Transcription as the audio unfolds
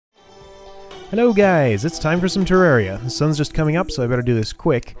Hello guys, it's time for some Terraria. The sun's just coming up, so I better do this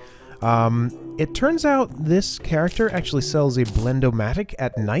quick. It turns out this character actually sells a Blend-O-Matic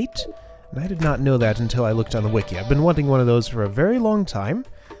at night, and I did not know that until I looked on the wiki. I've been wanting one of those for a very long time.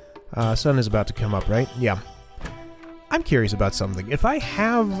 Sun is about to come up, right? Yeah. I'm curious about something. If I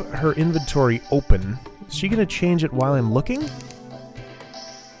have her inventory open, is she going to change it while I'm looking?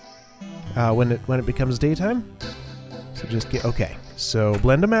 When it becomes daytime? So just get... okay. So,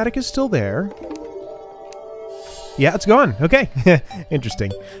 Blend-O-Matic is still there. Yeah, it's gone. Okay.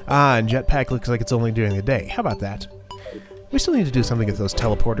 Interesting. And Jetpack looks like it's only during the day. How about that? We still need to do something with those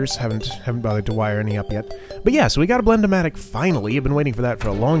teleporters. Haven't bothered to wire any up yet. But yeah, so we got a Blend-O-Matic finally. I've been waiting for that for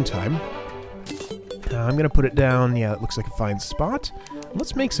a long time. I'm going to put it down. Yeah, it looks like a fine spot.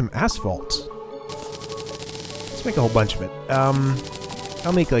 Let's make some asphalt. Let's make a whole bunch of it.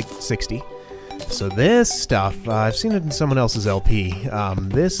 I'll make like 60. So this stuff, I've seen it in someone else's LP.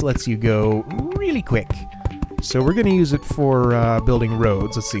 This lets you go really quick. So we're going to use it for building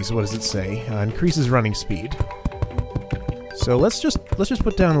roads. Let's see, so what does it say? Increases running speed. So let's just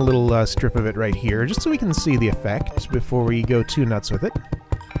put down a little strip of it right here, just so we can see the effect before we go too nuts with it.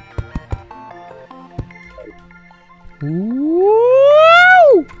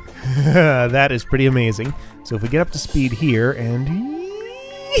 Woo! That is pretty amazing. So if we get up to speed here and...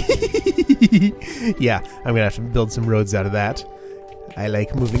 yeah, I'm gonna have to build some roads out of that. I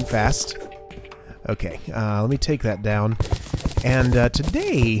like moving fast. Okay, let me take that down. And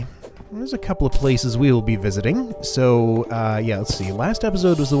today, there's a couple of places we will be visiting. So, yeah, let's see. Last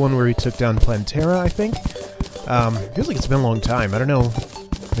episode was the one where we took down Terraria, I think. Feels like it's been a long time. I don't know.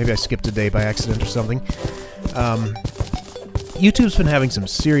 Maybe I skipped a day by accident or something. YouTube's been having some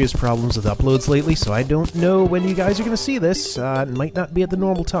serious problems with uploads lately, so I don't know when you guys are going to see this. It might not be at the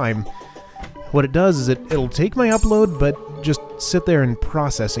normal time. What it does is it'll take my upload, but just sit there in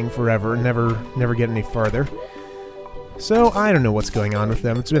processing forever, never get any farther. So I don't know what's going on with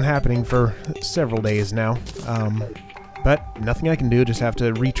them. It's been happening for several days now. But nothing I can do, just have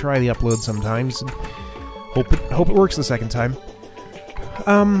to retry the upload sometimes. And hope it works the second time.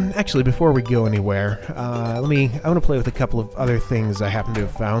 Actually, before we go anywhere, I want to play with a couple of other things I happen to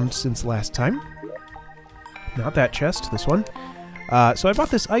have found since last time. Not that chest, this one. So I bought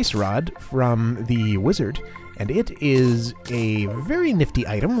this ice rod from the wizard, and it is a very nifty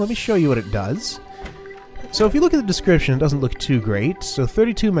item. Let me show you what it does. So if you look at the description, it doesn't look too great. So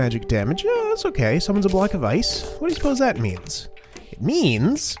 32 magic damage, yeah, that's okay. Summons a block of ice. What do you suppose that means? It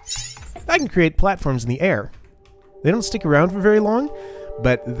means I can create platforms in the air. They don't stick around for very long,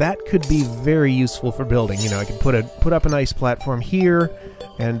 but that could be very useful for building. You know, I could put up an ice platform here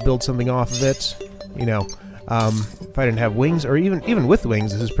and build something off of it. You know, if I didn't have wings, or even with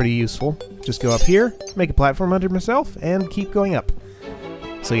wings, this is pretty useful. Just go up here, make a platform under myself, and keep going up.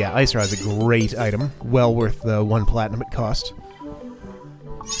 So yeah, ice rod is a great item, well worth the 1 platinum it cost.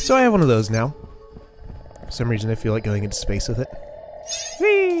 So I have one of those now. For some reason, I feel like going into space with it.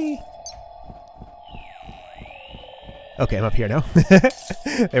 Whee! Okay, I'm up here now.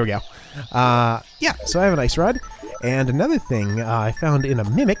 There we go. Yeah, so I have an ice rod. And another thing I found in a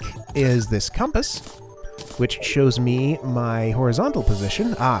mimic is this compass, which shows me my horizontal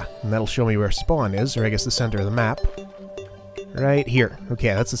position. And that'll show me where spawn is, or I guess the center of the map. Right here. Okay,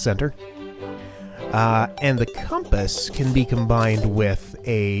 that's the center. And the compass can be combined with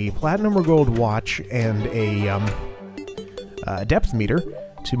a platinum or gold watch and a depth meter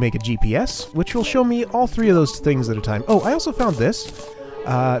to make a GPS, which will show me all 3 of those things at a time. Oh, I also found this.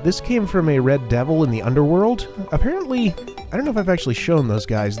 This came from a red devil in the underworld. Apparently, I don't know if I've actually shown those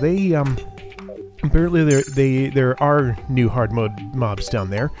guys. They, apparently there are new hard mode mobs down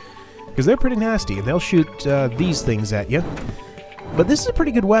there, because they're pretty nasty, and they'll shoot these things at you. But this is a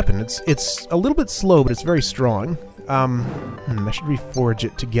pretty good weapon. It's a little bit slow, but it's very strong. I should reforge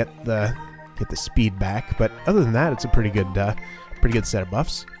it to get the speed back, but other than that, it's a pretty good set of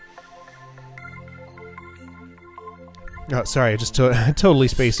buffs. Oh, sorry, I just totally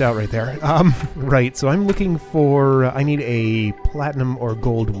spaced out right there. Right, so I'm looking for... I need a platinum or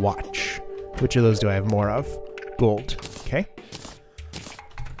gold watch. Which of those do I have more of? Gold. Okay.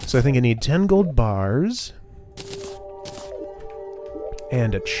 So I think I need 10 gold bars.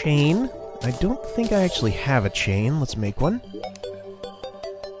 And a chain. I don't think I actually have a chain. Let's make one.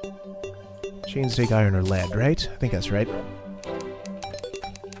 Chains take iron or lead, right? I think that's right.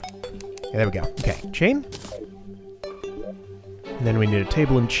 Yeah, there we go. Okay, chain. And then we need a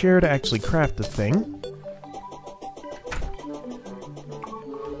table and chair to actually craft the thing.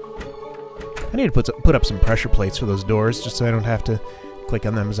 I need to put up some pressure plates for those doors, just so I don't have to click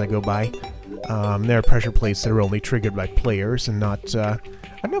on them as I go by. There are pressure plates that are only triggered by players and not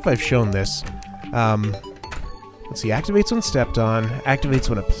I don't know if I've shown this. Let's see, activates when stepped on, activates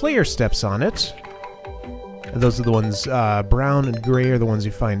when a player steps on it. And those are the ones, brown and gray are the ones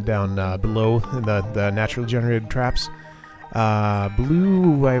you find down below in the naturally generated traps.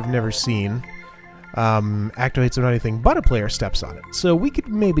 Blue I've never seen. Activates when anything but a player steps on it. So we could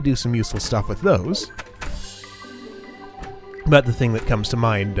maybe do some useful stuff with those. But the thing that comes to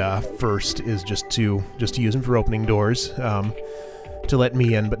mind first is just to use them for opening doors, to let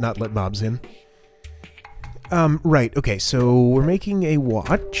me in but not let mobs in. Right, okay, so we're making a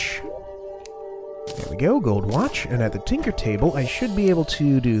watch. There we go, gold watch. And at the tinker table, I should be able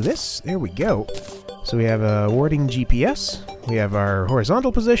to do this. There we go. So we have a warding GPS, we have our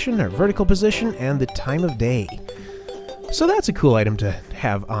horizontal position, our vertical position, and the time of day. So that's a cool item to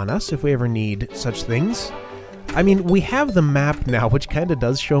have on us if we ever need such things. I mean, we have the map now, which kind of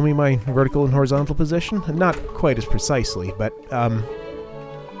does show me my vertical and horizontal position. Not quite as precisely, but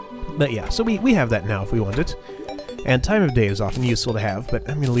yeah, so we have that now if we want it. And time of day is often useful to have, but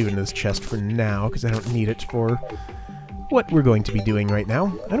I'm going to leave it in this chest for now, because I don't need it for what we're going to be doing right now.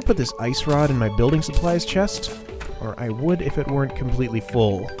 I'm going to put this ice rod in my building supplies chest, or I would if it weren't completely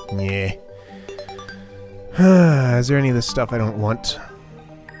full. Yeah. Is there any of this stuff I don't want?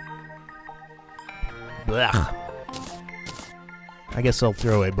 Blah. I guess I'll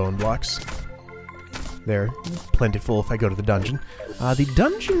throw away bone blocks. They're plentiful if I go to the dungeon. The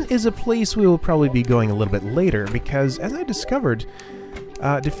dungeon is a place we will probably be going a little bit later, because, as I discovered,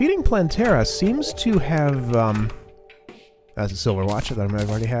 defeating Plantera seems to have... that's a silver watch. I thought I might have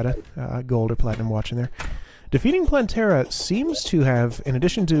already had a gold or platinum watch in there. Defeating Plantera seems to have, in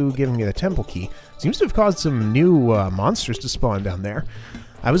addition to giving me the temple key, seems to have caused some new monsters to spawn down there.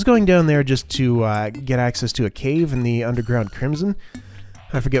 I was going down there just to get access to a cave in the underground Crimson.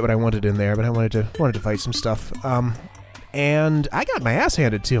 I forget what I wanted in there, but I wanted to fight some stuff. And I got my ass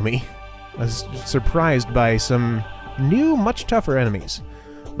handed to me. I was surprised by some new, much tougher enemies.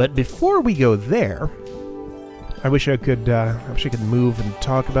 But before we go there, I wish I could move and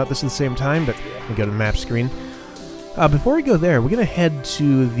talk about this at the same time, but we go to the map screen. Before we go there, we're gonna head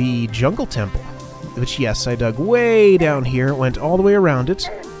to the Jungle Temple, which, yes, I dug way down here, went all the way around it,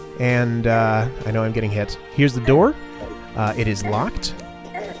 and I know I'm getting hit. Here's the door. It is locked.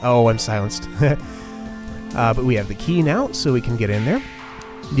 Oh, I'm silenced. But we have the key now, so we can get in there.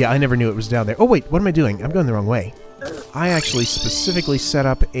 Yeah, I never knew it was down there. Oh, wait, what am I doing? I'm going the wrong way. I actually specifically set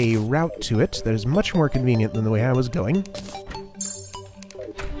up a route to it that is much more convenient than the way I was going.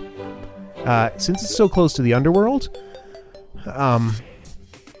 Since it's so close to the underworld,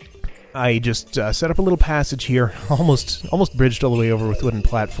 I just set up a little passage here, almost bridged all the way over with wooden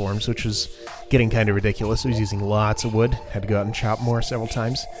platforms, which was getting kind of ridiculous. I was using lots of wood, had to go out and chop more several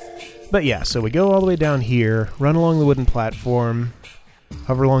times. But yeah, so we go all the way down here, run along the wooden platform,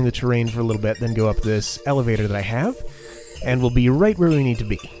 hover along the terrain for a little bit, then go up this elevator that I have, and we'll be right where we need to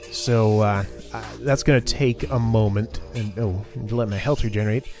be. So that's going to take a moment, and let my health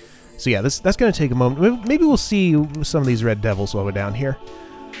regenerate. So yeah, that's going to take a moment. Maybe we'll see some of these red devils while we're down here.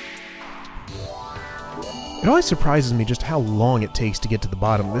 It always surprises me just how long it takes to get to the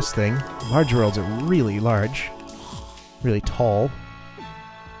bottom of this thing. Large worlds are really large, really tall.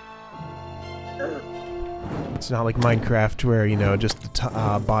 It's not like Minecraft where, you know, just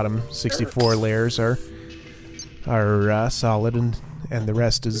the bottom 64 layers are solid and the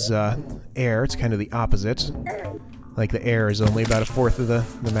rest is air. It's kind of the opposite. Like the air is only about a fourth of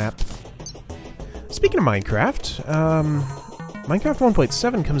the map. Speaking of Minecraft, Minecraft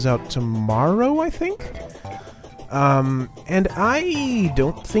 1.7 comes out tomorrow, I think? And I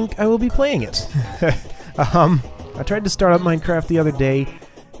don't think I will be playing it. I tried to start up Minecraft the other day,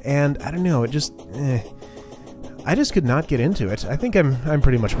 and I don't know, it just... I just could not get into it. I think I'm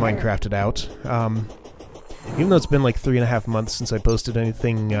pretty much Minecrafted out. Even though it's been like 3.5 months since I posted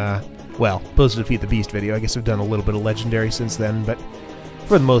anything, well, posted a Feed the Beast video. I guess I've done a little bit of Legendary since then, but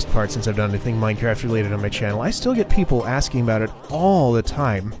for the most part, since I've done anything Minecraft related on my channel, I still get people asking about it all the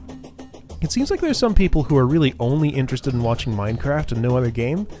time. It seems like there's some people who are really only interested in watching Minecraft and no other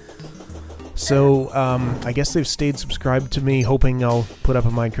game. So, I guess they've stayed subscribed to me, hoping I'll put up a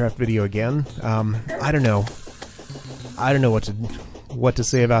Minecraft video again. I don't know. I don't know what to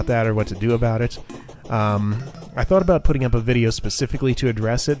say about that or what to do about it. I thought about putting up a video specifically to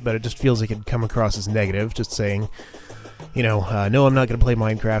address it, but it just feels like it'd come across as negative, just saying, you know, no, I'm not going to play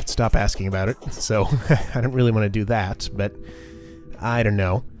Minecraft, stop asking about it. So, I don't really want to do that, but I don't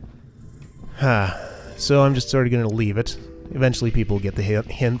know. So I'm just sort of going to leave it. Eventually people get the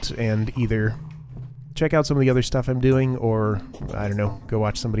hint and either check out some of the other stuff I'm doing, or, I don't know, go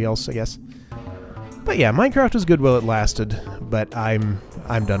watch somebody else, I guess. But yeah, Minecraft was good while it lasted, but I'm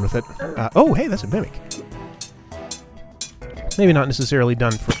done with it. Oh, hey, that's a mimic. Maybe not necessarily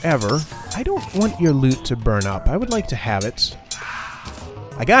done forever. I don't want your loot to burn up. I would like to have it.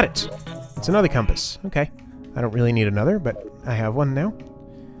 I got it! It's another compass. Okay. I don't really need another, but I have one now.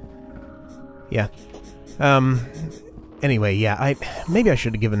 Yeah. Anyway, yeah, maybe I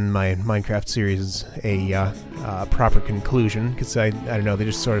should have given my Minecraft series a proper conclusion, because I don't know, they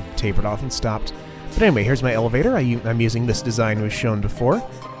just sort of tapered off and stopped. But anyway, here's my elevator. I'm using this design that was shown before.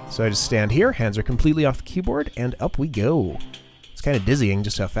 So I just stand here, hands are completely off the keyboard, and up we go. It's kind of dizzying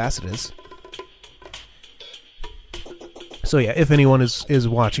just how fast it is. So yeah, if anyone is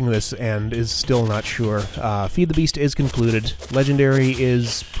watching this and is still not sure, Feed the Beast is concluded. Legendary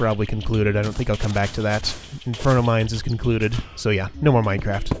is probably concluded. I don't think I'll come back to that. Inferno Mines is concluded. So yeah, no more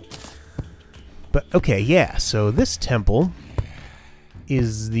Minecraft. But okay, yeah, so this temple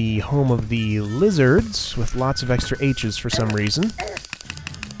is the home of the lizards, with lots of extra H's for some reason.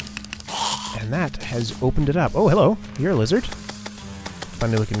 And that has opened it up. Oh, hello. You're a lizard.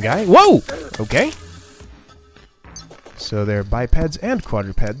 Funny looking guy. Whoa! Okay. So they're bipeds and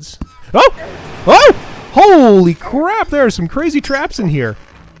quadrupeds. Oh! Oh! Holy crap! There are some crazy traps in here.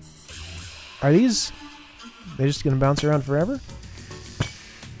 Are these... they're just gonna bounce around forever?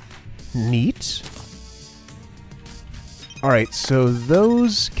 Neat. Alright, so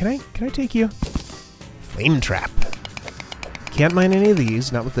those... Can I take you? Flame trap. Can't mine any of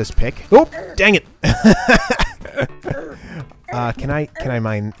these, not with this pick. Oh! Dang it! Can I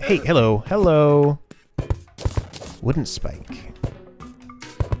mine... Hey, hello, hello! Wooden spike.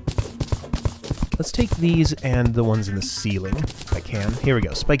 Let's take these and the ones in the ceiling, if I can. Here we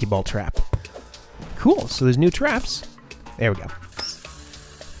go, spiky ball trap. Cool, so there's new traps. There we go.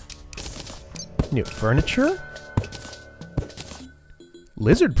 New furniture.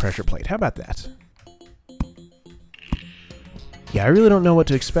 Lizard pressure plate, how about that? Yeah, I really don't know what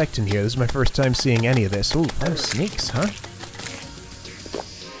to expect in here. This is my first time seeing any of this. Ooh, 5 snakes, huh?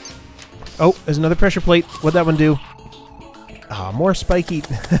 Oh, there's another pressure plate. What'd that one do? Ah, more spiky...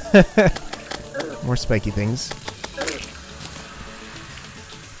 more spiky things.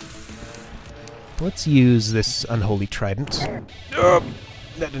 Let's use this unholy trident. Oh,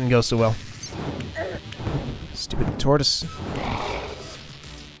 that didn't go so well. Stupid tortoise.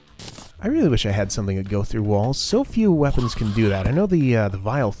 I really wish I had something that go through walls. So few weapons can do that. I know the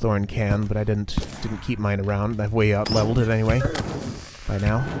Vile Thorn can, but I didn't keep mine around. I've way out leveled it anyway. By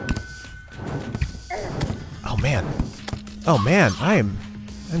now. Oh man. Oh man, I'm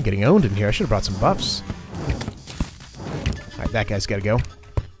getting owned in here. I should have brought some buffs. Alright, that guy's gotta go.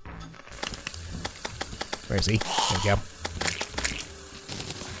 Where is he? There we go.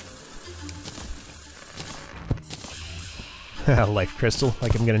 Life crystal.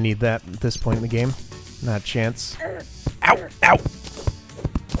 Like I'm gonna need that at this point in the game. Not a chance. Ow! Ow!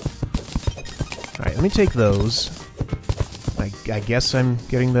 Alright, let me take those. I guess I'm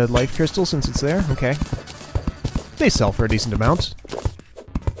getting the life crystal since it's there. Okay. They sell for a decent amount.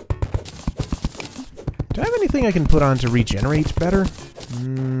 Do I have anything I can put on to regenerate better?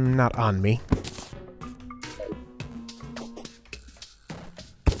 Not on me.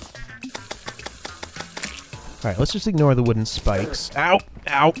 Alright, let's just ignore the wooden spikes. Ow!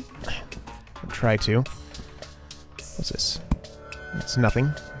 Ow! I'll try to. What's this? It's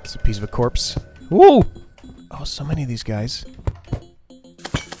nothing. It's a piece of a corpse. Woo! Oh, so many of these guys. I'll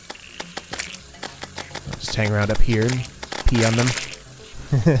just hang around up here and pee on them.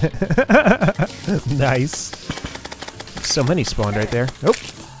 Nice. So many spawned right there. Oh!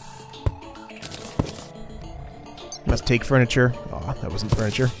 Must take furniture. Aw, that wasn't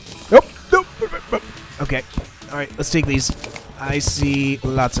furniture. Nope! Nope! Okay. Alright, let's take these. I see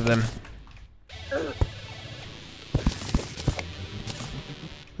lots of them.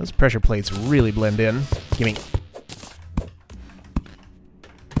 Those pressure plates really blend in. Gimme.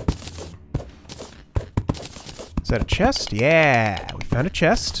 Is that a chest? Yeah! We found a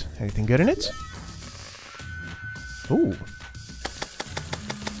chest. Anything good in it? Ooh.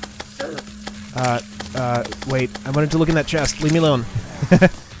 Wait. I wanted to look in that chest. Leave me alone.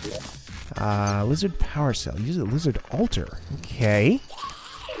 Lizard power cell. Use a lizard altar. Okay.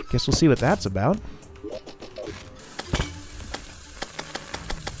 Guess we'll see what that's about.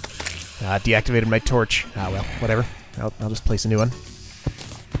 Deactivated my torch. Ah, well, whatever. I'll just place a new one.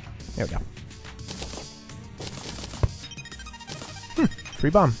 There we go. Free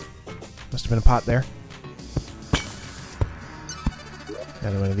bomb. Must have been a pot there.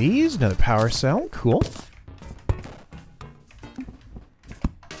 Another one of these. Another power cell. Cool.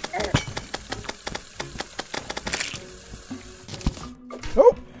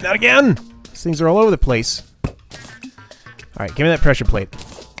 Not again! These things are all over the place. Alright, give me that pressure plate.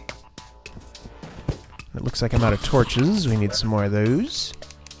 It looks like I'm out of torches. We need some more of those.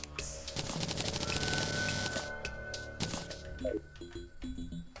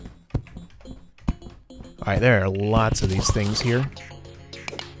 Alright, there are lots of these things here.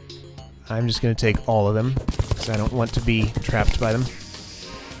 I'm just going to take all of them, because I don't want to be trapped by them.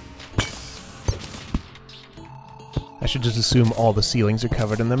 I should just assume all the ceilings are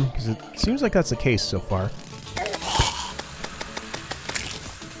covered in them, because it seems like that's the case so far.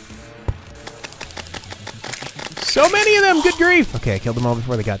 So many of them! Good grief! Okay, I killed them all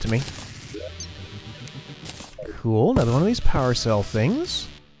before they got to me. Cool, another one of these power cell things.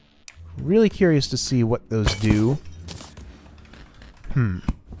 Really curious to see what those do.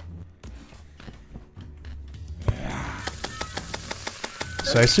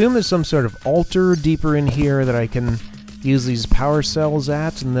 So I assume there's some sort of altar deeper in here that I can use these power cells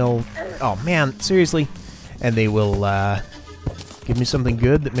at, and they'll... Oh man, seriously? And they will, give me something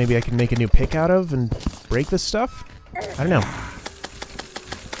good that maybe I can make a new pick out of and break this stuff? I don't know.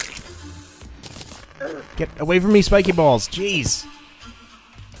 Get away from me, spiky balls! Jeez!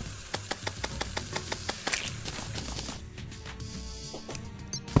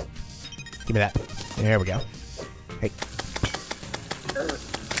 Give me that. There we go. Hey.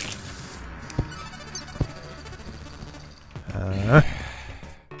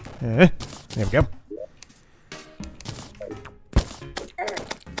 There we go.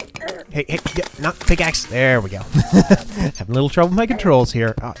 Hey, yeah, not pickaxe. There we go. Having a little trouble with my controls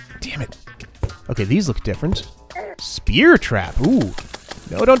here. Oh, damn it. Okay, these look different. Spear trap. Ooh.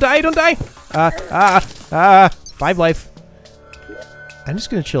 No, don't die, don't die. 5 life. I'm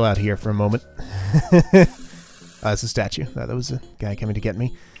just gonna chill out here for a moment. It's a statue. That was a guy coming to get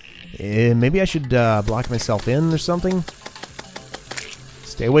me. Maybe I should block myself in or something.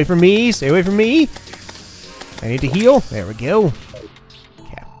 Stay away from me! Stay away from me! I need to heal. There we go.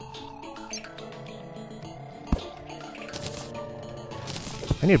 Okay.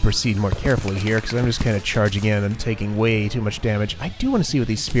 I need to proceed more carefully here, because I'm just kind of charging in and taking way too much damage. I do want to see what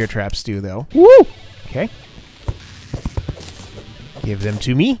these spear traps do, though. Woo! Okay. Give them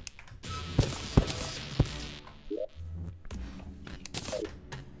to me.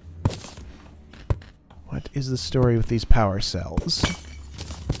 What is the story with these power cells?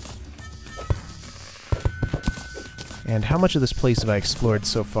 And how much of this place have I explored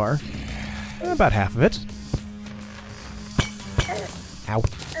so far? About half of it. Ow.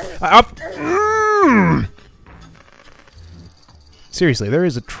 Up! Seriously, there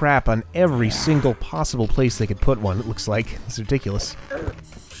is a trap on every single possible place they could put one, it looks like. It's ridiculous.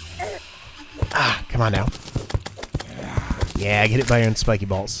 Ah, come on now. Yeah, get hit by your own spiky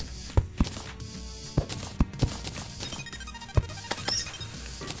balls.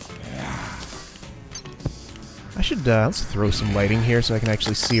 I should, let's throw some lighting here so I can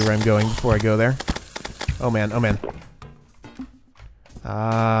actually see where I'm going before I go there. Oh man, oh man.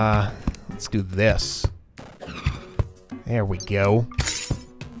 Let's do this. There we go.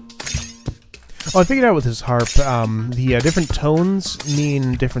 Oh, I figured out with this harp, the different tones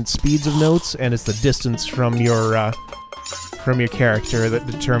mean different speeds of notes, and it's the distance from your character that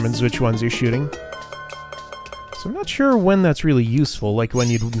determines which ones you're shooting. So I'm not sure when that's really useful, like when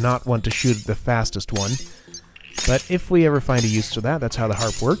you'd not want to shoot the fastest one. But if we ever find a use to that, that's how the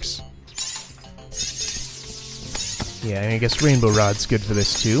harp works. Yeah, and I guess Rainbow Rod's good for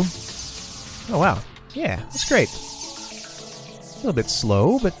this too. Oh wow. Yeah, that's great. A little bit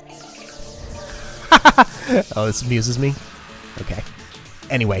slow, but... Oh, this amuses me. Okay.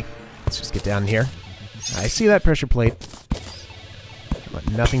 Anyway, let's just get down here. I see that pressure plate. I want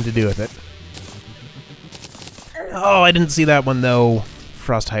nothing to do with it. Oh, I didn't see that one, though.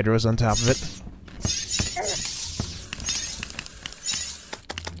 Frost Hydro's on top of it.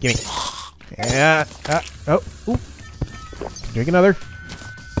 Gimme. Yeah. Oh. Ooh. Drink another.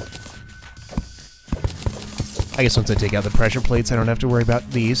 I guess once I take out the pressure plates, I don't have to worry about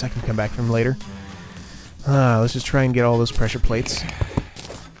these. I can come back from later. Let's just try and get all those pressure plates.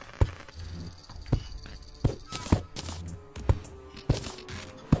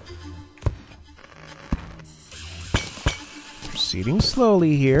 Proceeding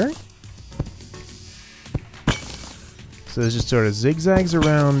slowly here. So there's just sort of zigzags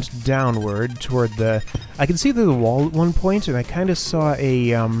around downward toward the... I can see through the wall at one point, and I kind of saw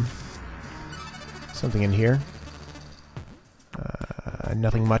a, something in here.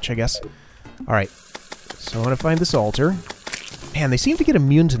 Nothing much, I guess. Alright. So I want to find this altar. Man, they seem to get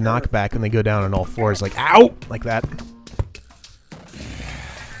immune to knockback when they go down on all fours, like, ow! Like that.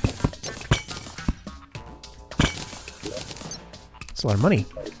 That's a lot of money.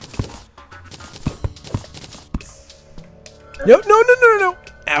 No, no, no, no, no!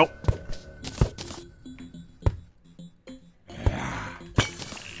 Ow!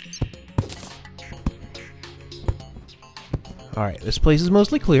 Alright, this place is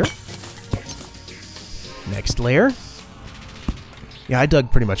mostly clear. Next layer. Yeah, I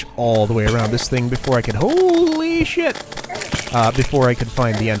dug pretty much all the way around this thing before I could... Holy shit! Before I could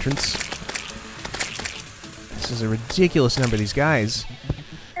find the entrance. This is a ridiculous number of these guys.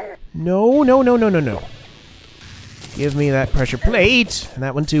 No, no, no, no, no, no. Give me that pressure plate! And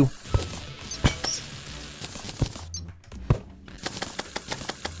that one too.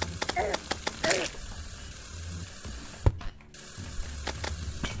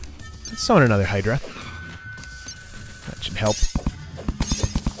 Let's summon another Hydra. That should help.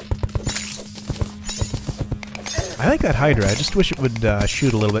 I like that Hydra. I just wish it would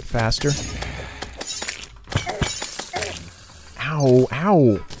shoot a little bit faster. Ow,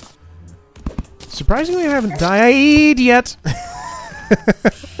 ow. Surprisingly, I haven't died yet.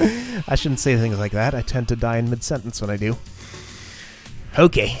 I shouldn't say things like that. I tend to die in mid-sentence when I do.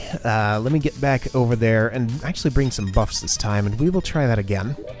 Okay, let me get back over there and actually bring some buffs this time, and we will try that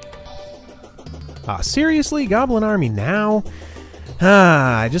again. Seriously? Goblin army now?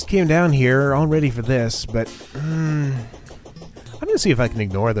 I just came down here all ready for this, but I'm gonna see if I can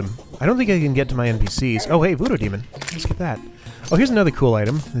ignore them. I don't think I can get to my NPCs. Oh, hey, Voodoo Demon. Let's get that. Oh, here's another cool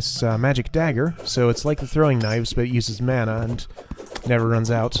item. This magic dagger. So it's like the throwing knives, but it uses mana and never runs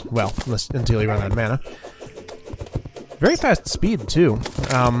out. Well, until you run out of mana. Very fast speed, too. You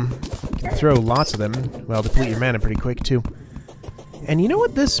can throw lots of them. Well, deplete your mana pretty quick, too. And you know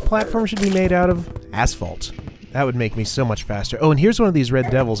what this platform should be made out of? Asphalt. That would make me so much faster. Oh, and here's one of these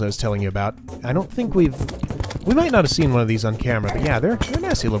red devils I was telling you about. I don't think we might not have seen one of these on camera, but yeah, they're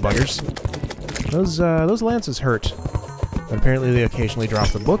nasty little buggers. Those lances hurt. But apparently they occasionally drop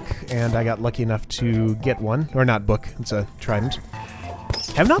the book, and I got lucky enough to get one. Or not book, it's a trident.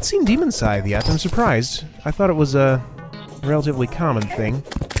 Have not seen Demon Scythe yet, I'm surprised. I thought it was a relatively common thing.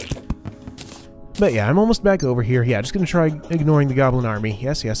 But yeah, I'm almost back over here. Yeah, just gonna try ignoring the Goblin Army.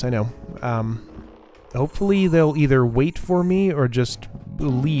 Yes, yes, I know. Hopefully they'll either wait for me or just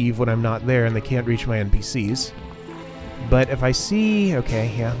leave when I'm not there and they can't reach my NPCs. But if I see...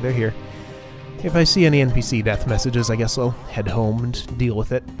 Okay, yeah, they're here. If I see any NPC death messages, I guess I'll head home and deal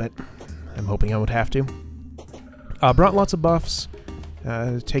with it, but I'm hoping I won't have to. Brought lots of buffs.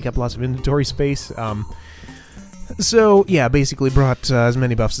 Take up lots of inventory space. So, yeah, basically brought as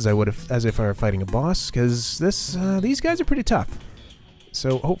many buffs as I would have as if I were fighting a boss, because these guys are pretty tough.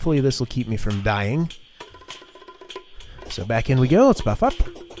 So hopefully this will keep me from dying. So back in we go, let's buff up.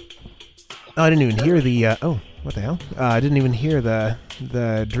 Oh, I didn't even hear the, oh, what the hell? I didn't even hear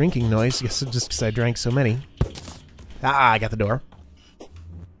the drinking noise, just because I drank so many. Ah, I got the door.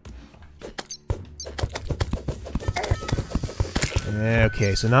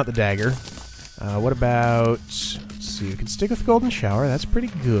 Okay, so not the dagger. What about... Let's see, we can stick with Golden Shower, that's pretty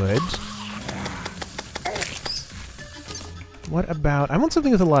good. What about... I want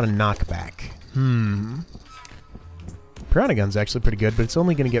something with a lot of knockback. Piranha Gun's actually pretty good, but it's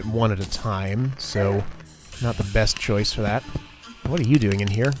only going to get one at a time, so not the best choice for that. What are you doing in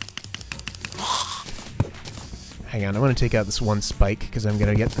here? Hang on, I want to take out this one spike, because I'm going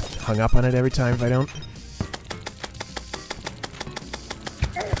to get hung up on it every time if I don't.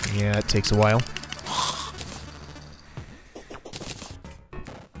 Yeah, it takes a while.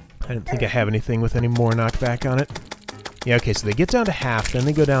 I don't think I have anything with any more knockback on it. Yeah, okay, so they get down to half, then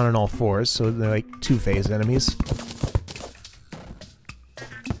they go down on all fours, so they're like two-phase enemies.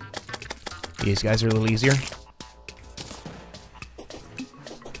 These guys are a little easier.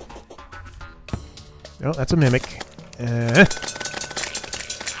 Oh, that's a mimic.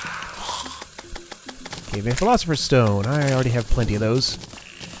 Cave-in Philosopher's Stone. I already have plenty of those.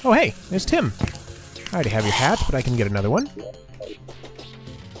 Oh, hey, there's Tim. I already have your hat, but I can get another one.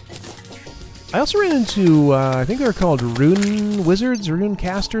 I also ran into, I think they're called Rune Wizards, Rune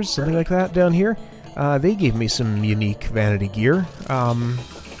Casters, something like that down here. They gave me some unique vanity gear.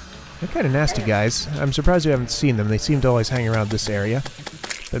 They're kind of nasty guys. I'm surprised you haven't seen them. They seem to always hang around this area.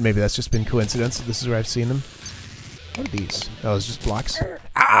 But maybe that's just been coincidence that this is where I've seen them. What are these? Oh, it's just blocks.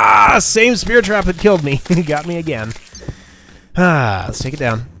 Ah! Same spear trap that killed me. Got me again. Ah, let's take it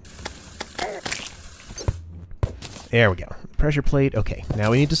down. There we go. Pressure plate. Okay, now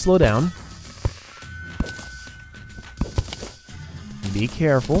we need to slow down. Be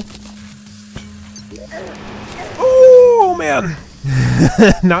careful. Oh, man!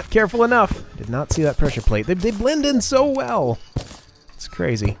 Not careful enough. Did not see that pressure plate. They blend in so well. It's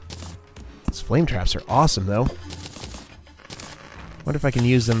crazy. These flame traps are awesome, though. Wonder if I can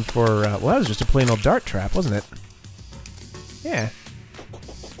use them for... well, that was just a plain old dart trap, wasn't it? Yeah.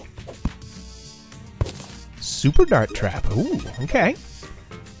 Super dart trap. Ooh, okay.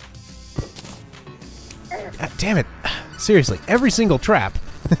 Damn it. Seriously, every single trap.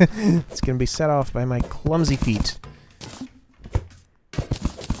 It's gonna be set off by my clumsy feet.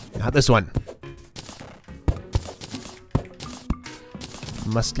 Not this one.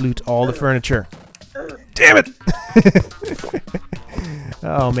 Must loot all the furniture. Damn it!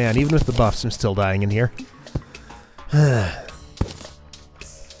 Oh man, even with the buffs, I'm still dying in here.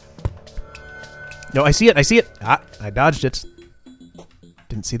 No, I see it, I see it! Ah, I dodged it.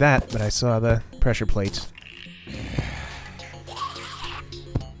 Didn't see that, but I saw the pressure plate.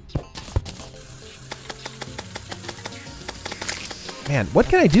 Man, what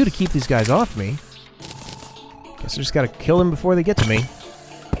can I do to keep these guys off me? Guess I just gotta kill them before they get to me.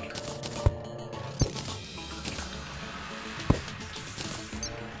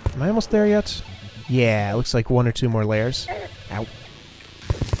 Am I almost there yet? Yeah, looks like 1 or 2 more layers. Ow.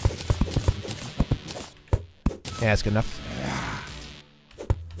 Yeah, that's good enough.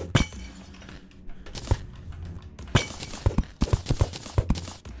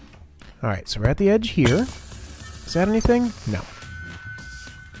 Alright, so we're at the edge here. Is that anything? No.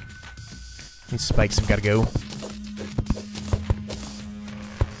 These spikes have got to go.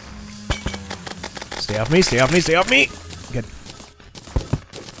 Stay off me, stay off me, stay off me! Good.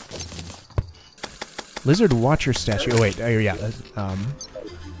 Lizard Watcher statue. Oh, wait. Oh, yeah.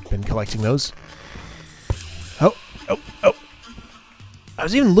 Been collecting those. Oh, oh, oh. I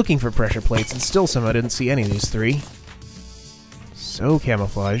was even looking for pressure plates, and still somehow didn't see any of these 3. So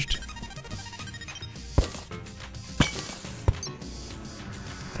camouflaged.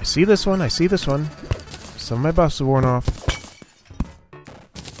 I see this one, I see this one. Some of my buffs have worn off.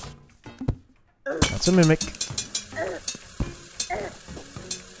 That's a mimic.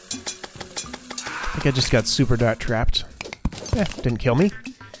 I think I just got super dart trapped. Eh, didn't kill me.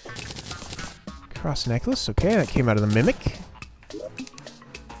 Cross necklace, okay, that came out of the mimic.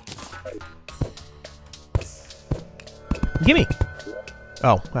 Gimme!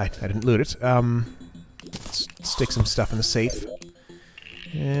 Oh, I didn't loot it. Let's stick some stuff in the safe.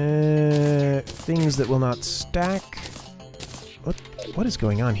 Things that will not stack. What is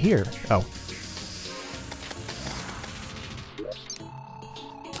going on here? Oh.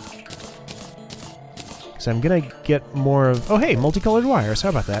 So I'm gonna get more of... Oh, hey, multicolored wires. How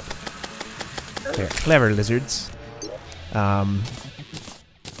about that? They're clever lizards. Yeah,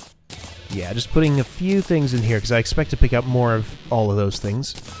 just putting a few things in here, because I expect to pick up more of all of those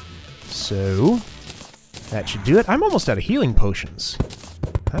things. So... that should do it. I'm almost out of healing potions.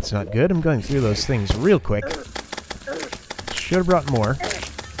 That's not good. I'm going through those things real quick. Should have brought more.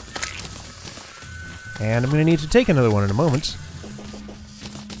 And I'm going to need to take another one in a moment.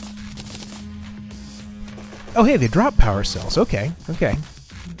 Oh, hey, they drop power cells. Okay, okay.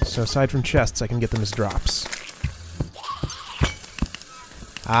 So aside from chests, I can get them as drops.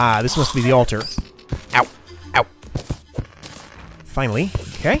 Ah, this must be the altar. Ow! Ow! Finally.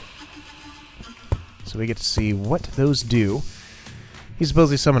 Okay. So we get to see what those do. He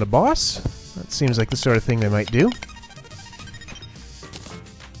supposedly summoned a boss. That seems like the sort of thing they might do.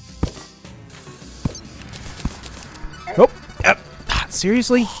 Oh!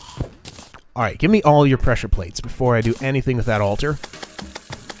 Seriously? Alright, give me all your pressure plates before I do anything with that altar.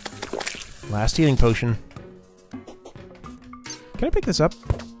 Last healing potion. Can I pick this up?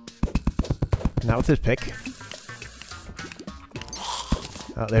 Not with this pick.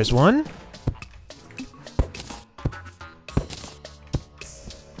 Oh, there's one.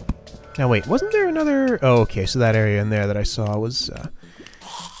 Now wait, wasn't there another... Oh, okay, so that area in there that I saw was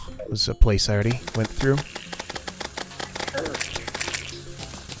a place I already went through.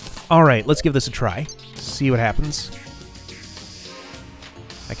 Alright, let's give this a try. See what happens.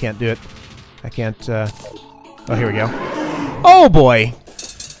 I can't do it. I can't, Oh, here we go. Oh, boy!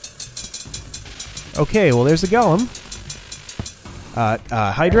 Okay, well, there's the golem.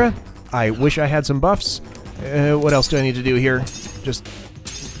 Hydra? I wish I had some buffs. What else do I need to do here? Just...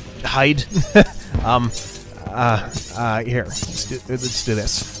 hide? Here. Let's do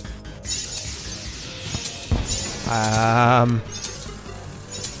this.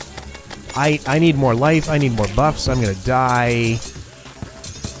 I need more life, I need more buffs, I'm gonna die.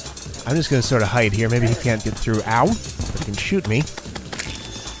 I'm just gonna sort of hide here. Maybe he can't get through. Ow! But he can shoot me.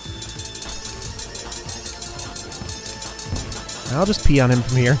 I'll just pee on him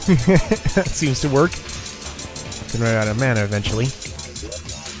from here. That seems to work. Can run out of mana eventually.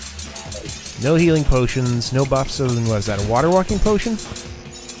 No healing potions, no buffs other than, what is that, a water walking potion?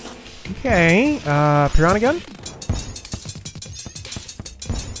 Okay, Piranha Gun?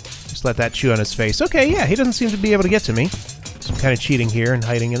 Just let that chew on his face. Okay, yeah, he doesn't seem to be able to get to me. kind of cheating here and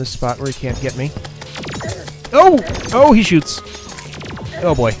hiding in a spot where he can't get me. Oh! Oh, he shoots!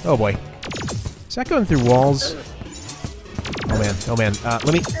 Oh boy, oh boy. Is that going through walls? Oh man, oh man.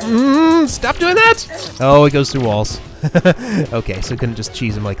 Let me... stop doing that! Oh, it goes through walls. Okay, so I couldn't just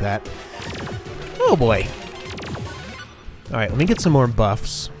cheese him like that. Oh boy. Alright, let me get some more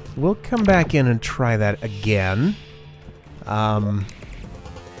buffs. We'll come back in and try that again.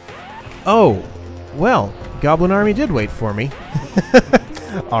 Oh, well, Goblin Army did wait for me.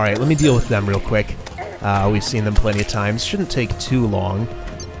 Alright, let me deal with them real quick. We've seen them plenty of times. Shouldn't take too long.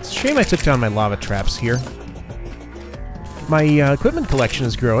 It's a shame I took down my lava traps here. My equipment collection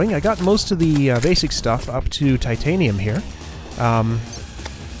is growing. I got most of the basic stuff up to titanium here.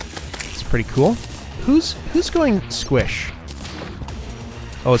 It's pretty cool. Who's going squish?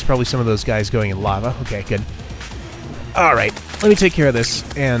 Oh, it's probably some of those guys going in lava. Okay, good. Alright, let me take care of this,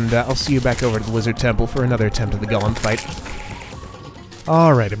 and I'll see you back over at the Lizard Temple for another attempt at the Golem fight.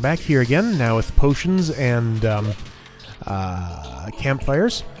 Alright, I'm back here again, now with potions and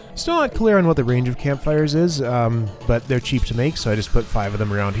campfires. Still not clear on what the range of campfires is, but they're cheap to make, so I just put 5 of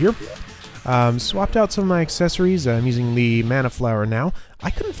them around here. Swapped out some of my accessories. I'm using the mana flower now. I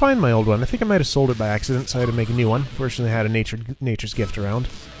couldn't find my old one. I think I might have sold it by accident, so I had to make a new one. Fortunately, I had a nature's gift around.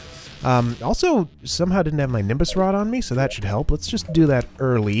 Also, somehow didn't have my Nimbus Rod on me, so that should help. Let's just do that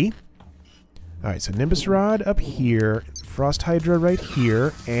early. Alright, so Nimbus Rod up here, Frost Hydra right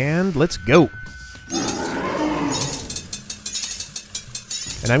here, and let's go!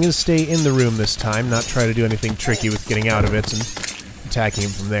 And I'm going to stay in the room this time, not try to do anything tricky with getting out of it and attacking him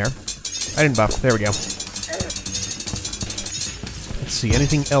from there. I didn't buff. There we go. Let's see,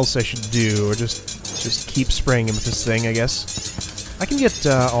 anything else I should do, or just keep spraying him with this thing, I guess. I can get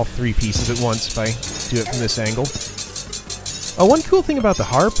all 3 pieces at once if I do it from this angle. Oh, one cool thing about the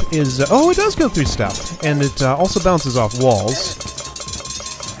harp is, oh, it does go through stuff, and it also bounces off walls.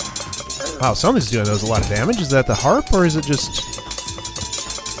 Wow, something's doing those a lot of damage. Is that the harp, or is it just...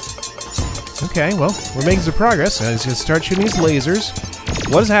 Okay, well, we're making some progress. He's going to start shooting his lasers.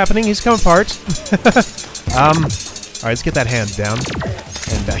 What is happening? He's come apart. Alright, let's get that hand down.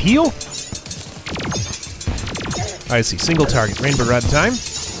 And heal. Alright, let's see. Single target. Rainbow Rod time.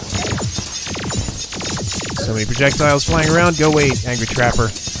 So many projectiles flying around. Go away, Angry Trapper.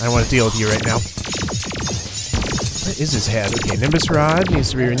 I don't want to deal with you right now. Where is his head? Okay, Nimbus Rod needs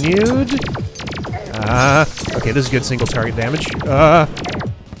to be renewed. Okay, this is good single target damage.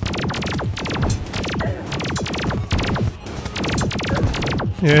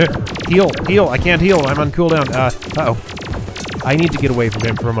 Heal, heal, I can't heal, I'm on cooldown. Uh-oh. I need to get away from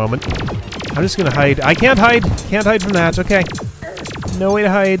him for a moment. I'm just gonna hide. I can't hide from that, okay. No way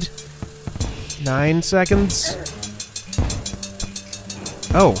to hide. 9 seconds.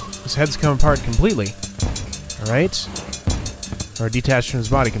 Oh, his head's come apart completely. Alright. Or detached from his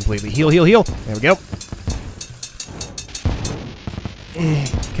body completely. Heal, heal, heal! There we go.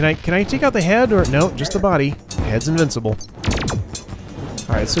 Can I take out the head, or... No, just the body. Head's invincible.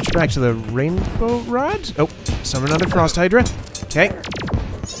 Alright, switch back to the Rainbow Rod. Oh, summon another Frost Hydra. Okay.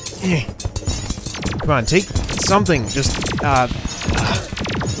 Come on, take something. Just,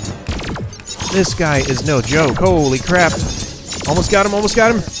 this guy is no joke. Holy crap. Almost got him, almost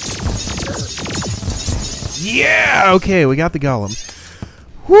got him. Yeah! Okay, we got the Golem.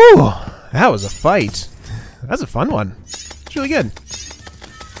 Whew! That was a fight. That's a fun one. It's really good.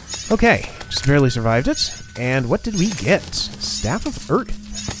 Okay, just barely survived it. And what did we get? Staff of Earth.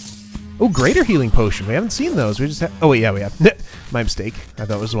 Oh, Greater Healing Potion. We haven't seen those. We just have... Oh, wait, yeah, we have. My mistake. I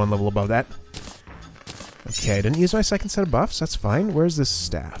thought it was one level above that. Okay, I didn't use my second set of buffs. That's fine. Where's this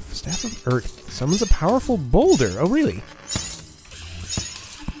staff? Staff of Earth. Summons a powerful boulder. Oh, really?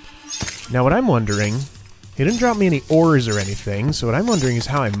 Now, what I'm wondering... He didn't drop me any ores or anything, so what I'm wondering is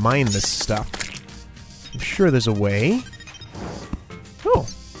how I mine this stuff. I'm sure there's a way. Oh,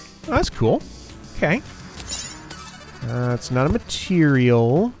 that's cool. Okay. It's not a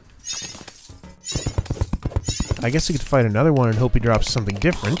material. I guess I could fight another one and hope he drops something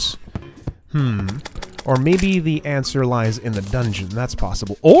different. Or maybe the answer lies in the dungeon. That's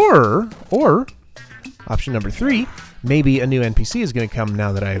possible. Or, option number 3, maybe a new NPC is going to come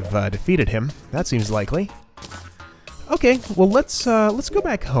now that I've defeated him. That seems likely. Okay, well let's go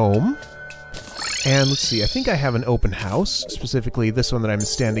back home. And let's see, I think I have an open house, specifically this one that I'm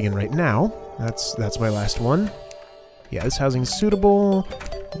standing in right now. That's my last one. Yeah, this housing is suitable.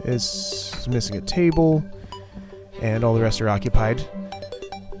 It's missing a table. And all the rest are occupied.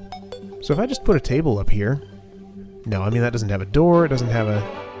 So if I just put a table up here... No, I mean that doesn't have a door, it doesn't have a...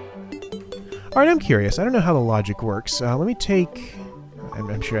 Alright, I'm curious. I don't know how the logic works. Let me take...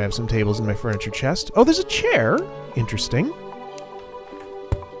 I'm sure I have some tables in my furniture chest. Oh, there's a chair! Interesting.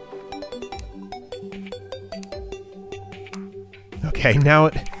 Okay, now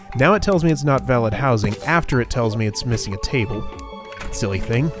it tells me it's not valid housing after it tells me it's missing a table. Silly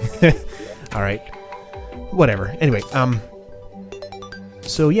thing. Alright. Whatever. Anyway,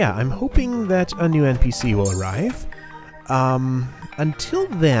 so yeah, I'm hoping that a new NPC will arrive. Until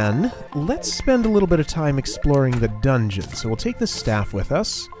then, let's spend a little bit of time exploring the dungeon. So we'll take the staff with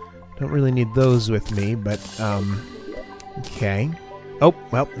us. Don't really need those with me, but, okay. Oh,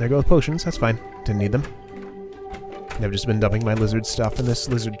 well, there go the potions. That's fine. Didn't need them. I've just been dumping my lizard stuff in this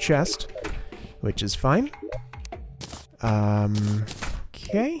lizard chest, which is fine.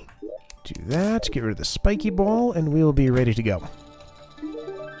 Okay. Do that, get rid of the spiky ball, and we'll be ready to go.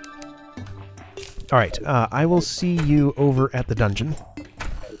 Alright, I will see you over at the dungeon.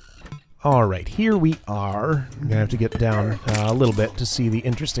 Alright, here we are. I'm gonna have to get down a little bit to see the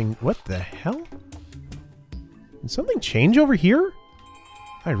interesting... What the hell? Did something change over here?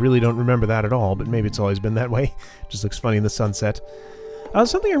 I really don't remember that at all, but maybe it's always been that way. Just looks funny in the sunset.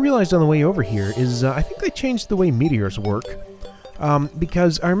 Something I realized on the way over here is I think they changed the way meteors work.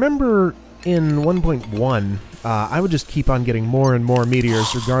 Because I remember in 1.1, I would just keep on getting more and more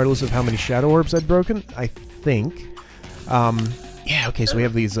meteors regardless of how many shadow orbs I'd broken, I think. Yeah, okay, so we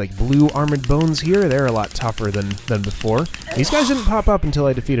have these like blue armored bones here. They're a lot tougher than before. These guys didn't pop up until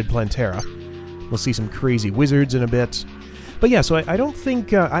I defeated Plantera. We'll see some crazy wizards in a bit. But yeah, so I don't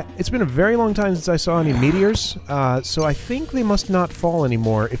think... it's been a very long time since I saw any meteors, so I think they must not fall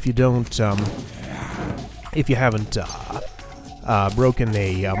anymore if you don't... if you haven't broken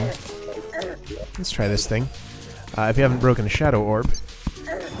a... let's try this thing. If you haven't broken a shadow orb.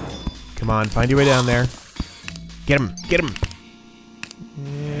 Come on, find your way down there. Get him! Get him!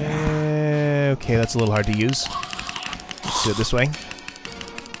 Okay, that's a little hard to use. Let's do it this way.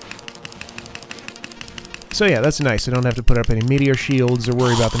 So yeah, that's nice. I don't have to put up any meteor shields or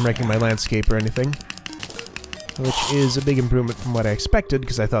worry about them wrecking my landscape or anything. Which is a big improvement from what I expected,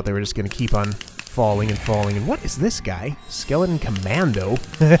 because I thought they were just going to keep on falling and falling. And what is this guy? Skeleton Commando?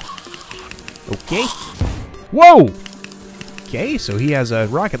 Okay. Whoa! Okay, so he has a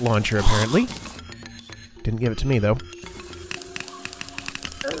rocket launcher, apparently. Didn't give it to me, though.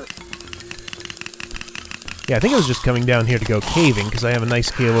 Yeah, I think I was just coming down here to go caving, because I have a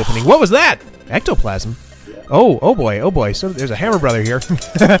nice cave opening. What was that? Ectoplasm? Oh boy. So there's a hammer brother here.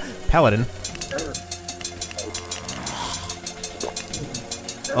 Paladin.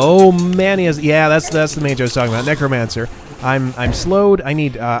 Oh man, he has... Yeah, that's the mage I was talking about. Necromancer. I'm slowed. I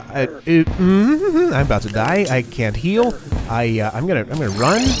need... I'm about to die. I can't heal. I'm gonna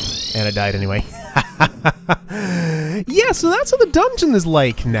run. And I died anyway. Yeah, so that's what the dungeon is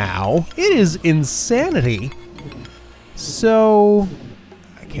like now. It is insanity. So...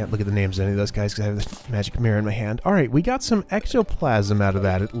 can't look at the names of any of those guys because I have the magic mirror in my hand. Alright, we got some ectoplasm out of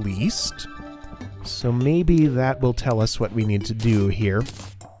that at least. So maybe that will tell us what we need to do here.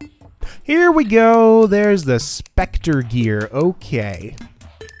 Here we go! There's the Spectre gear. Okay.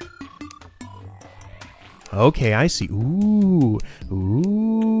 Okay, I see. Ooh.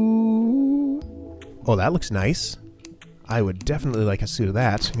 Ooh. Oh, that looks nice. I would definitely like a suit of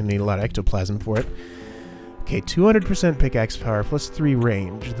that. I'm going to need a lot of ectoplasm for it. Okay, 200% pickaxe power plus 3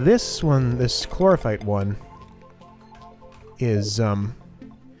 range. This one, this chlorophyte one, is also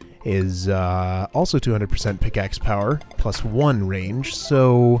 200% pickaxe power plus 1 range.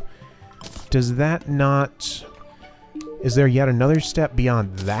 So, does that not... Is there yet another step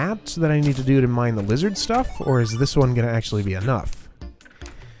beyond that I need to do to mine the lizard stuff? Or is this one going to actually be enough?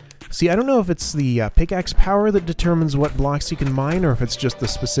 See, I don't know if it's the pickaxe power that determines what blocks you can mine, or if it's just the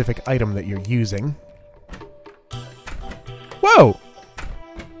specific item that you're using. Whoa!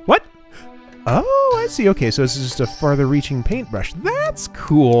 What? Oh, I see. Okay, so this is just a farther reaching paintbrush. That's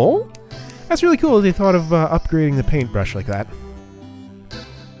cool! That's really cool that they thought of upgrading the paintbrush like that.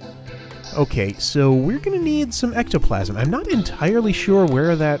 Okay, so we're gonna need some ectoplasm. I'm not entirely sure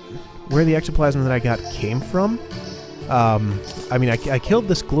where the ectoplasm that I got came from. I mean, I killed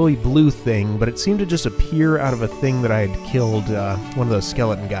this glowy blue thing, but it seemed to just appear out of a thing that I had killed one of those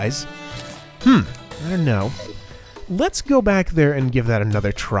skeleton guys. I don't know. Let's go back there and give that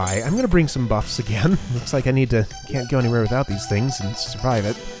another try. I'm gonna bring some buffs again. Looks like can't go anywhere without these things and survive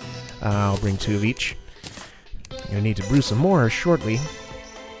it. I'll bring 2 of each. I'm gonna need to brew some more shortly.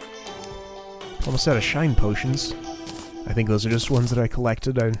 Almost out of shine potions. I think those are just ones that I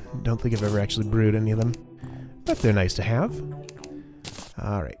collected. I don't think I've ever actually brewed any of them. But they're nice to have.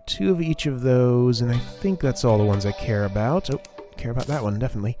 Alright, 2 of each of those, and I think that's all the ones I care about. Oh, care about that one,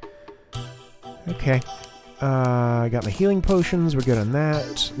 definitely. Okay. I got my healing potions, we're good on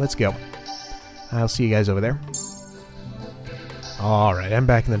that. Let's go. I'll see you guys over there. Alright, I'm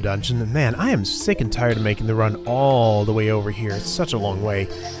back in the dungeon, and man, I am sick and tired of making the run all the way over here. It's such a long way.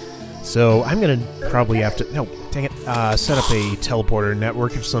 So I'm gonna probably have to... No, dang it. Set up a teleporter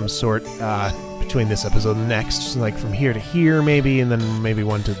network of some sort between this episode and the next. Like from here to here, maybe, and then maybe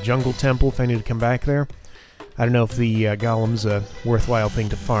one to Jungle Temple if I need to come back there. I don't know if the golem's a worthwhile thing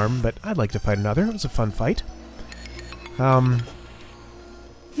to farm, but I'd like to fight another. It was a fun fight. Yeah,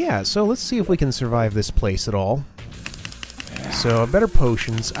 so let's see if we can survive this place at all. So, better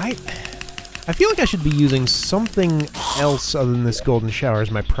potions. I feel like I should be using something else other than this golden shower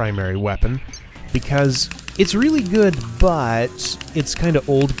as my primary weapon, because it's really good, but it's kind of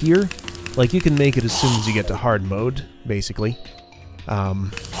old gear. Like, you can make it as soon as you get to hard mode, basically.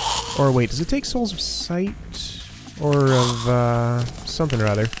 Or wait, does it take Souls of Sight? Or of, something or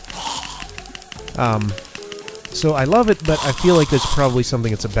other? So I love it, but I feel like there's probably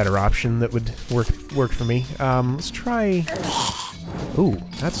something that's a better option that would work for me. Let's try... Ooh,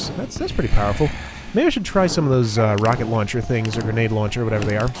 that's pretty powerful. Maybe I should try some of those rocket launcher things, or grenade launcher, whatever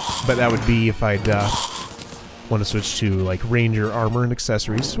they are. But that would be if I'd want to switch to, like, ranger armor and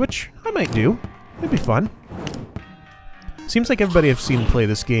accessories, which I might do. It'd be fun. Seems like everybody I've seen play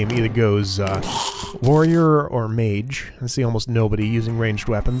this game either goes warrior or mage. I see almost nobody using ranged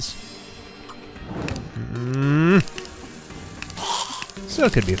weapons. So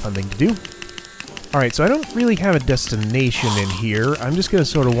it could be a fun thing to do. Alright, so I don't really have a destination in here. I'm just going to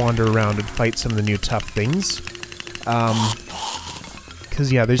sort of wander around and fight some of the new tough things.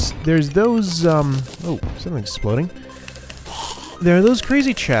 Because, yeah, there's those, oh, something's exploding. There are those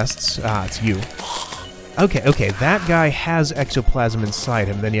crazy chests. Ah, it's you. Okay, that guy has ectoplasm inside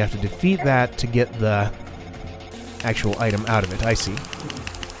him. Then you have to defeat that to get the actual item out of it. I see.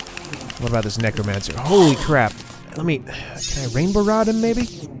 What about this necromancer? Holy crap. Can I rainbow rod him, maybe?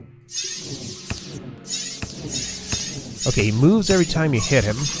 Okay, he moves every time you hit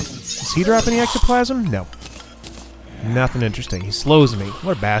him. Does he drop any ectoplasm? No. Nothing interesting. He slows me.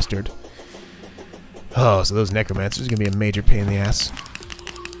 What a bastard. Oh, so those necromancers are going to be a major pain in the ass.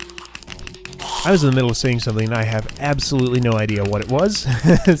 I was in the middle of saying something and I have absolutely no idea what it was.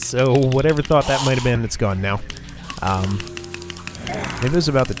 So whatever thought that might have been, it's gone now. Maybe it was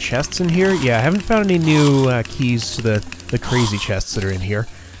about the chests in here? Yeah, I haven't found any new keys to the crazy chests that are in here.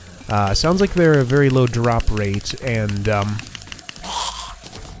 Sounds like they're a very low drop rate, and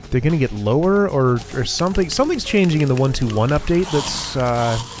they're gonna get lower, or something. Something's changing in the 1.2.1 update that's...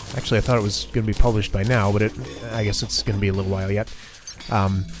 actually, I thought it was gonna be published by now, but I guess it's gonna be a little while yet.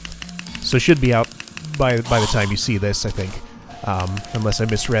 So it should be out by the time you see this, I think. Unless I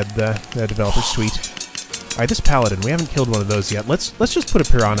misread the developer's tweet. Alright, this paladin, we haven't killed one of those yet. Let's just put a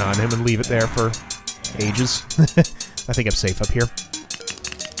piranha on him and leave it there for ages. I think I'm safe up here.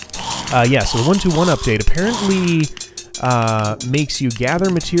 Yeah, so the 1.2.1 update apparently makes you gather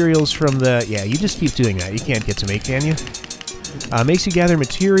materials from the... Yeah, you just keep doing that. You can't get to me, can you? Makes you gather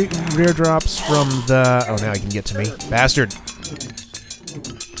rare drops from the... Oh, now you can get to me. Bastard!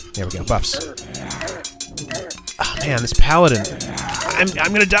 There we go, buffs. Oh, man, this paladin.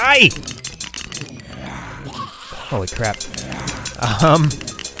 I'm gonna die! Holy crap.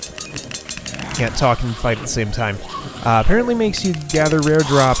 Can't talk and fight at the same time. Apparently makes you gather rare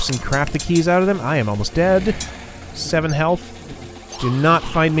drops and craft the keys out of them. I am almost dead. 7 health. Do not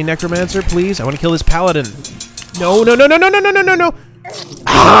find me, Necromancer, please. I want to kill this paladin. No, no, no, no, no, no, no, no, no, no!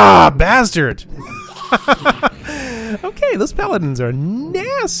 Ah, bastard! Okay, those paladins are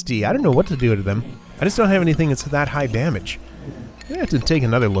nasty. I don't know what to do to them. I just don't have anything that's that high damage. I'm gonna have to take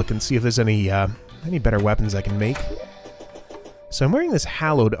another look and see if there's any better weapons I can make. So I'm wearing this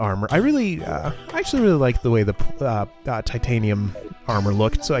hallowed armor. I actually really like the way the titanium armor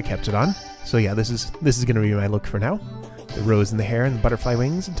looked, so I kept it on. So yeah, this is going to be my look for now. The rose in the hair and the butterfly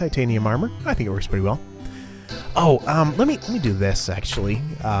wings and titanium armor. I think it works pretty well. Oh, let me do this actually.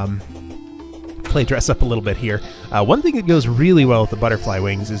 Play dress up a little bit here. One thing that goes really well with the butterfly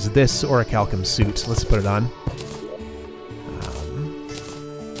wings is this orichalcum suit. Let's put it on.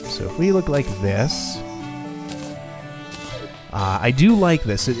 So if we look like this, I do like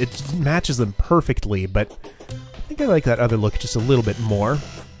this. It matches them perfectly, but I think I like that other look just a little bit more.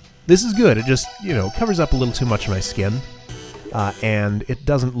 This is good. It just, you know, covers up a little too much of my skin, and it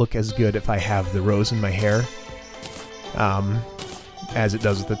doesn't look as good if I have the rose in my hair, as it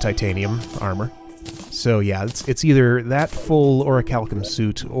does with the titanium armor. So yeah, it's either that full orichalcum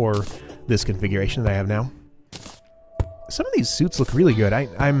suit or this configuration that I have now. Some of these suits look really good.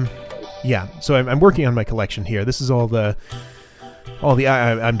 I'm working on my collection here. This is I'm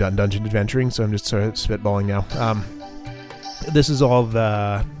done dungeon adventuring, so I'm just sort of spitballing now. This is all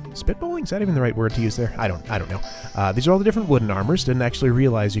the Spitballing? Is that even the right word to use there? I don't know. These are all the different wooden armors. Didn't actually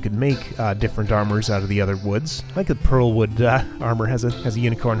realize you could make different armors out of the other woods. Like the pearl wood armor has a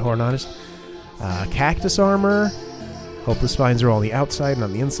unicorn horn on it. Cactus armor. Hopeless vines are all on the outside and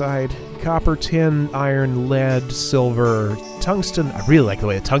on the inside. Copper, tin, iron, lead, silver, tungsten. I really like the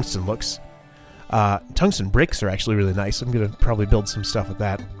way the tungsten looks. Tungsten bricks are actually really nice. I'm going to probably build some stuff with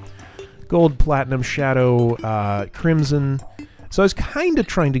that. Gold, platinum, shadow, crimson. So I was kind of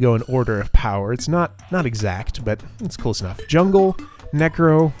trying to go in order of power. It's not exact, but it's close enough. Jungle,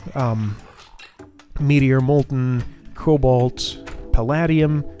 necro, meteor, molten, cobalt,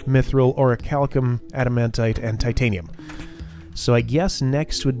 palladium, mithril, orichalcum, adamantite, and titanium. So I guess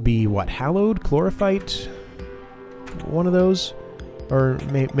next would be, what, hallowed, chlorophyte? One of those? Or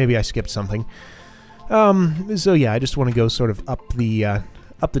maybe I skipped something. So yeah, I just want to go sort of up the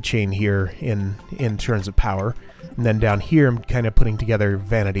chain here in terms of power. And then down here, I'm kind of putting together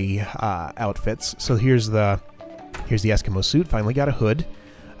vanity outfits. So here's the Eskimo suit. Finally got a hood.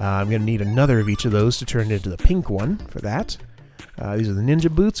 I'm going to need another of each of those to turn into the pink one for that. These are the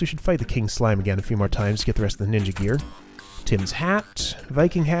ninja boots. We should fight the King Slime again a few more times to get the rest of the ninja gear. Tim's hat,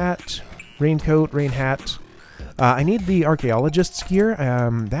 Viking hat, raincoat, rain hat. I need the archaeologist's gear.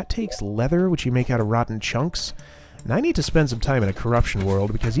 That takes leather, which you make out of rotten chunks. And I need to spend some time in a corruption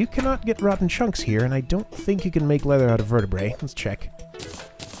world, because you cannot get rotten chunks here, and I don't think you can make leather out of vertebrae. Let's check.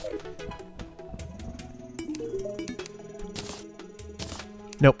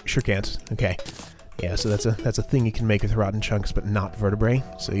 Nope, sure can't. Okay. Yeah, so that's a thing you can make with rotten chunks, but not vertebrae.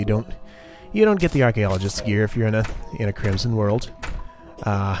 So you don't get the archaeologist's gear if you're in a crimson world.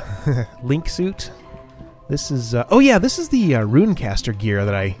 Link suit. This is oh yeah, this is the runecaster gear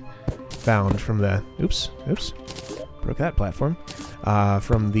that I found from the oops, broke that platform.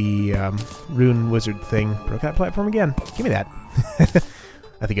 From the rune wizard thing. Broke that platform again. Give me that.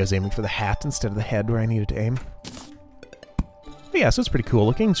 I think I was aiming for the hat instead of the head where I needed to aim. But yeah, so it's pretty cool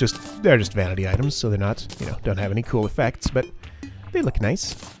looking. They're just vanity items, so they're not, don't have any cool effects, but they look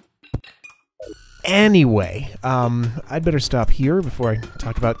nice. Anyway, I'd better stop here before I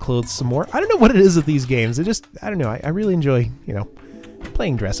talk about clothes some more. I don't know what it is with these games. I don't know. I really enjoy,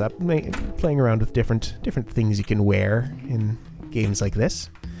 playing dress up, playing around with different things you can wear in games like this.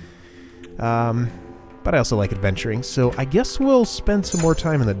 But I also like adventuring, so I guess we'll spend some more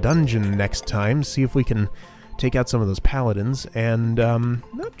time in the dungeon next time, see if we can take out some of those paladins, and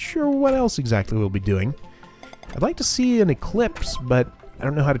not sure what else exactly we'll be doing. I'd like to see an eclipse, but I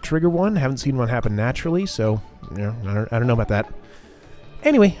don't know how to trigger one. Haven't seen one happen naturally, so I don't know about that.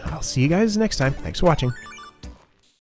 Anyway, I'll see you guys next time. Thanks for watching.